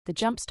The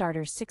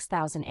Jumpstarter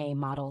 6000A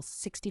model's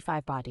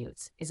 65 baud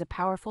is a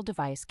powerful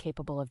device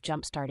capable of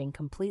jump-starting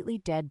completely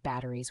dead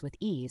batteries with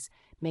ease,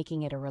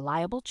 making it a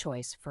reliable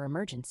choice for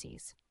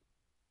emergencies.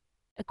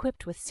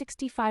 Equipped with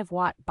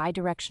 65-watt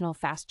bidirectional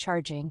fast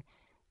charging,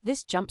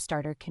 this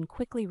Jumpstarter can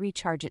quickly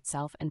recharge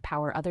itself and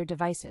power other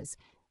devices,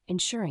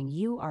 ensuring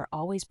you are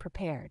always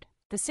prepared.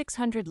 The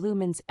 600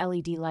 lumens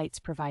LED lights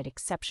provide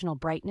exceptional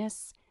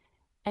brightness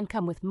and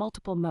come with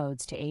multiple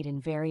modes to aid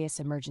in various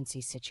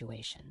emergency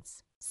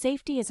situations.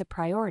 Safety is a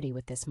priority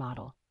with this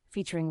model,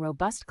 featuring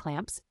robust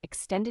clamps,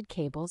 extended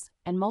cables,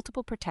 and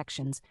multiple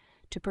protections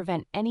to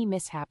prevent any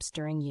mishaps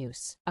during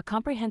use. A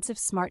comprehensive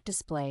smart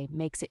display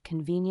makes it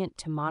convenient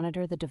to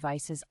monitor the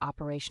device's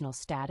operational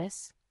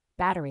status,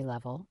 battery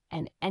level,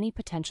 and any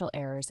potential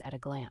errors at a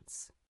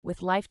glance.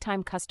 With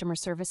lifetime customer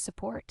service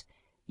support,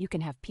 you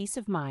can have peace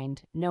of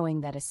mind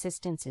knowing that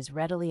assistance is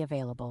readily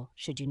available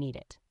should you need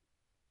it.